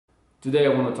Today I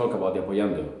want to talk about the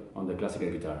apoyando on the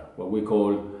classical guitar. What we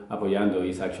call apoyando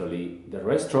is actually the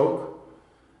rest stroke,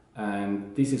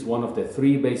 and this is one of the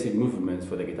three basic movements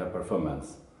for the guitar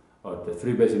performance, or the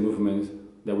three basic movements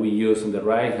that we use on the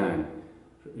right hand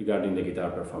regarding the guitar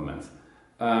performance.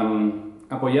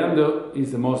 Apoyando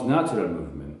is the most natural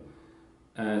movement,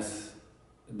 as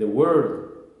the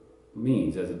word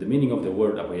means, as the meaning of the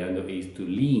word apoyando is to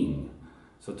lean,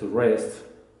 so to rest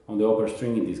on the upper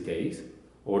string in this case,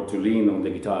 or to lean on the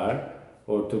guitar,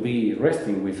 or to be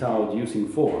resting without using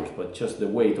force, but just the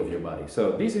weight of your body.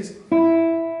 So this is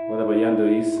what apoyando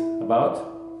is about.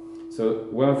 So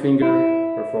one finger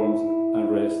performs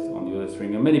and rests on the other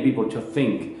string, and many people just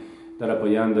think that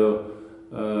apoyando,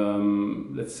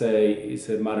 let's say, is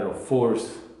a matter of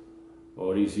force,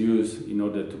 or is used in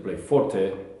order to play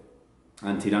forte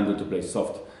and tirando to play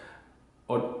soft.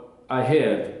 Or I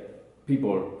heard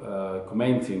people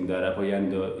commenting that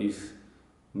apoyando is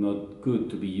not good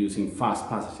to be using fast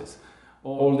passages.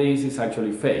 All this is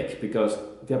actually fake, because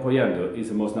the apoyando is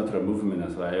the most natural movement,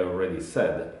 as I already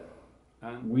said,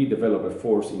 and we develop a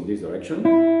force in this direction,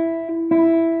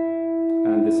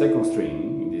 and the second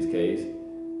string in this case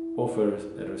offers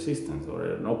a resistance or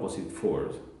an opposite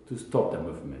force to stop the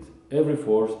movement. Every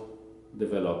force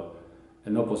develops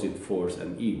an opposite force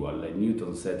and igual, like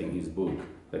Newton said in his book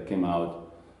that came out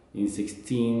in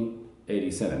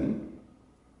 1687.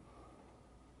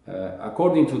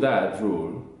 According to that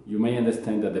rule, you may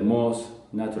understand that the most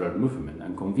natural movement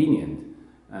and convenient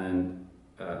and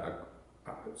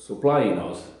supplying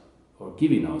us or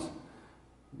giving us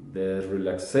the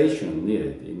relaxation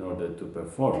needed in order to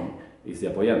perform is the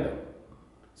apoyando.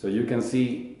 So you can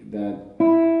see that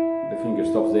the finger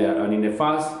stops there, and in a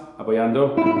fast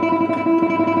apoyando,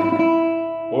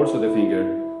 also the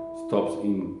finger stops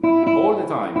in all the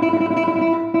time,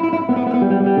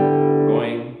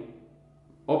 going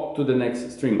up to the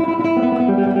next string.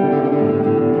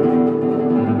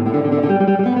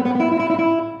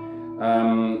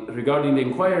 Regarding the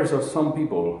inquiries of some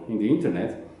people in the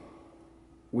internet,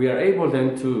 we are able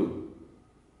then to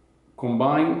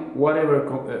combine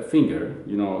whatever finger,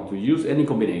 to use any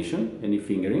combination, any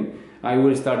fingering. I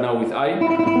will start now with I.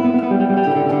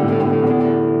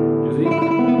 You see?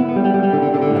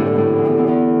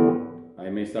 I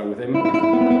may start with M.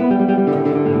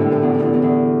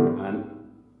 And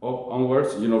up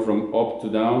onwards, from up to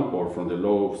down, or from the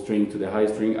low string to the high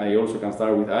string, I also can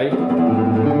start with I,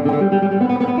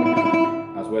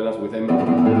 as well as with M.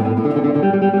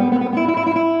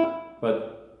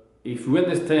 But if we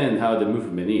understand how the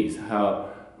movement is, how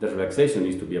the relaxation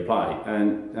is to be applied,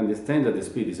 and understand that the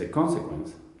speed is a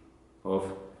consequence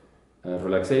of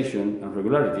relaxation and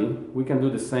regularity, we can do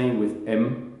the same with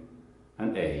M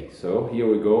and A. So here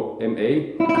we go,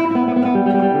 M-A.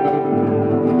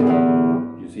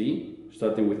 You see,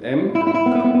 starting with M,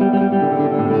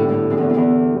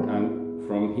 and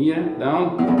from here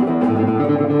down,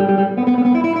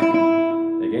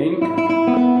 again.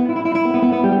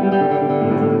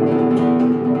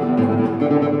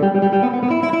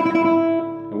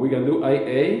 We can do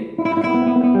IA.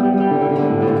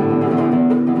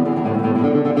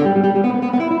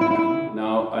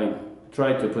 Now I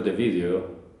try to put the video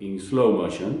in slow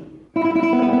motion.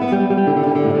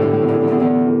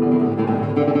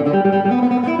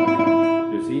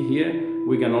 You see here,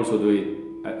 we can also do it.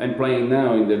 I'm playing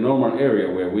now in the normal area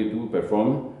where we do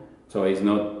perform, so it's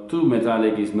not too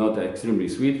metallic, it's not extremely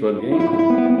sweet, but again.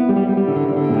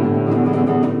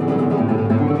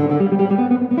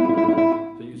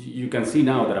 You can see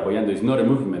now that apoyando is not a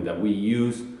movement that we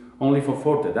use only for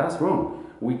forte. That's wrong.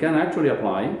 We can actually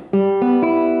apply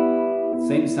the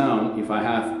same sound if I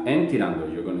have M tirando.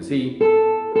 You're going to see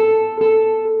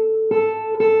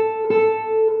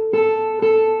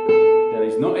there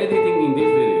is no editing in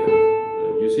this video.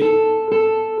 You see,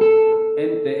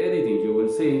 and the editing you will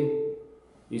see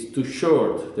is too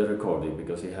short, the recording,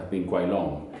 because it has been quite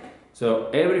long. So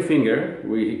every finger,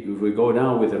 if we go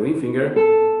down with the ring finger,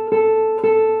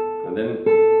 and then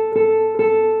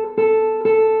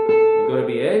you're going to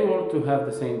be able to have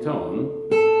the same tone.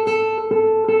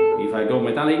 If I go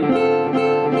metallic,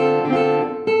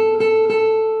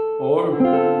 or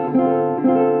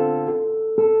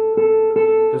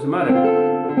doesn't matter.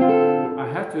 I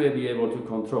have to be able to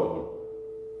control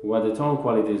what the tone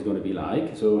quality is going to be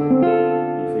like. So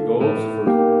if it goes,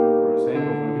 for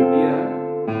example, from here,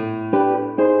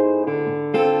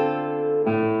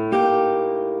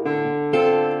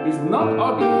 it's not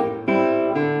ugly.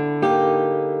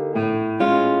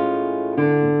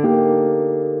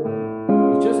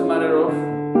 It's just a matter of,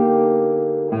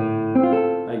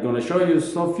 I'm going to show you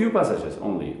some few passages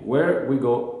only where we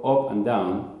go up and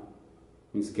down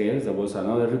in scales. There was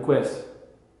another request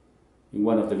in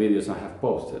one of the videos I have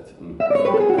posted.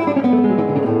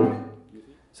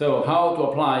 So how to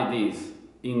apply this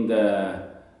in the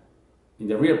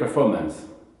real performance?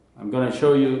 I'm going to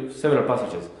show you several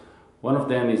passages. One of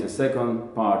them is the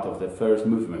second part of the first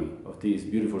movement of this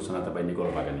beautiful sonata by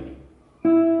Niccolo Paganini.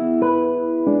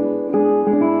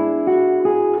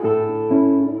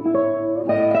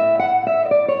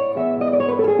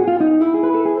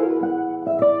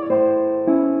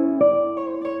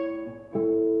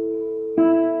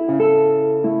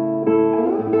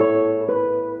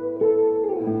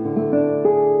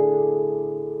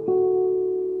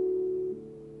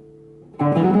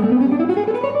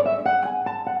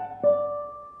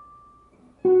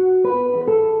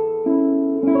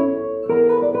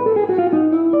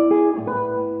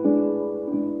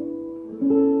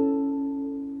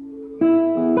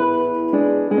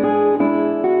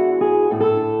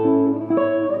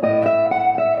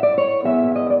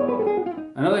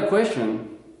 Another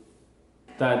question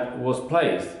that was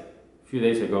placed a few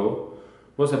days ago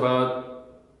was about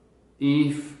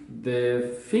if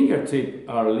the fingertips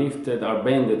are lifted, are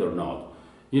bended or not.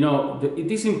 You know,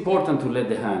 it is important to let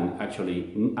the hand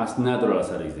actually as natural as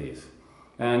it is.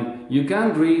 And you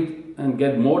can read and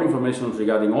get more information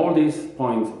regarding all these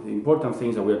points, important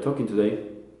things that we are talking today,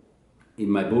 in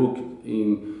my book,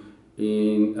 in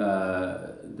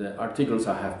the articles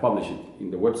I have published in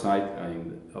the website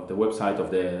of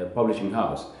the publishing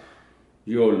house.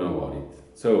 You all know about it.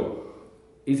 So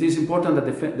it is important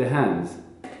that the hands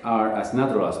are as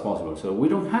natural as possible. So we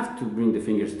don't have to bring the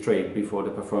fingers straight before the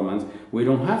performance. We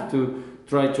don't have to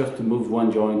try just to move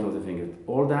one joint of the finger.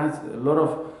 All that, a lot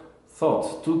of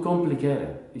thoughts, too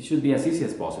complicated. It should be as easy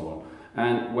as possible.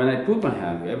 And when I put my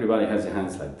hand, everybody has their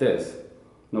hands like this.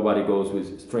 Nobody goes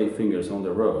with straight fingers on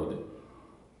the road.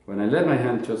 When I let my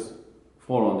hand just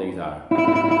fall on the guitar,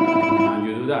 and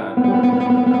you do that,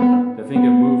 the finger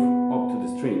moves up to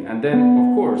the string. And then,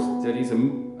 of course, there is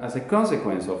as a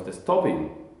consequence of the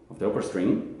stopping of the upper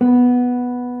string,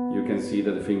 you can see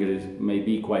that the finger may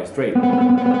be quite straight.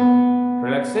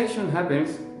 Relaxation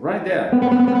happens right there.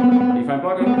 If I'm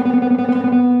plugging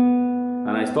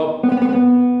and I stop,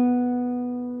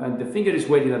 and the finger is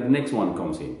waiting that the next one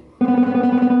comes in.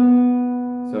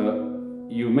 So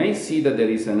you may see that there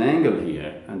is an angle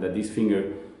here and that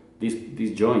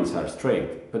these joints are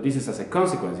straight, but this is as a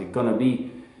consequence.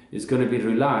 It's gonna be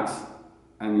relaxed,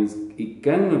 and it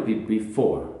cannot be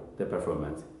before the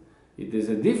performance. It is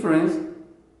a difference,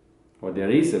 or there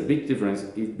is a big difference,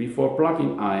 if before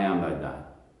plucking I am like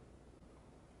that.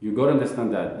 You got to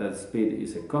understand that speed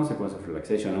is a consequence of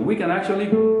relaxation, and we can actually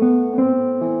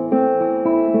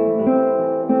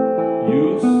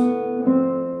use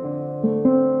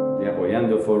the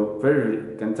apoyando for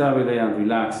very cantabile and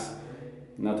relaxed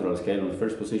natural scale on the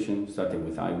first position, starting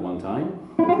with I one time.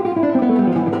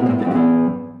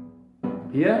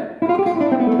 Here,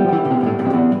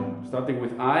 starting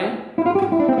with I,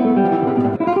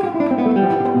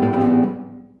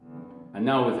 and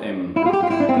now with M.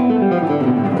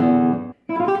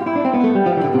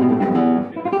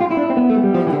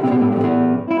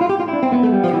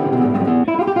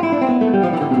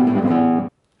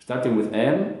 Starting with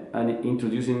M and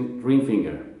introducing ring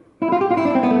finger.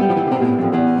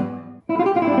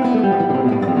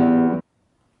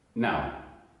 Now,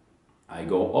 I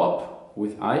go up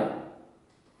with I.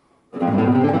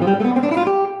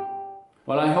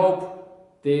 Well, I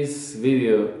hope this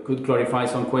video could clarify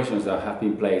some questions that have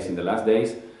been placed in the last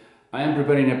days. I am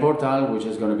preparing a portal which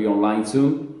is going to be online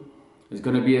soon. It's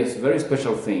going to be a very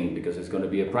special thing because it's going to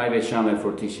be a private channel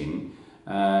for teaching,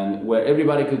 and where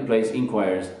everybody could place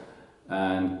inquiries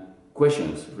and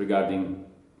questions regarding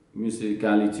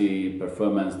musicality,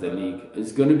 performance, technique.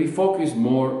 It's going to be focused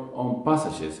more on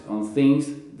passages, on things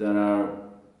that are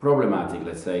problematic,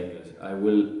 let's say. I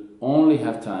will only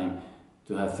have time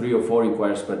to have 3 or 4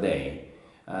 inquiries per day.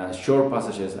 Short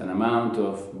passages, an amount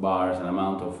of bars, an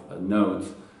amount of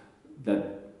notes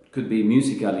that could be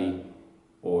musically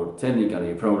or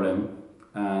technically a problem,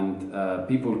 and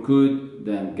people could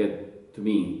then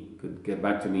could get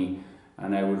back to me,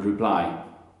 and I would reply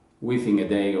within a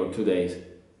day or 2 days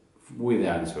with the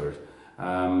answers.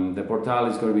 The portal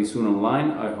is going to be soon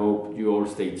online. I hope you all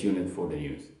stay tuned for the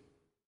news.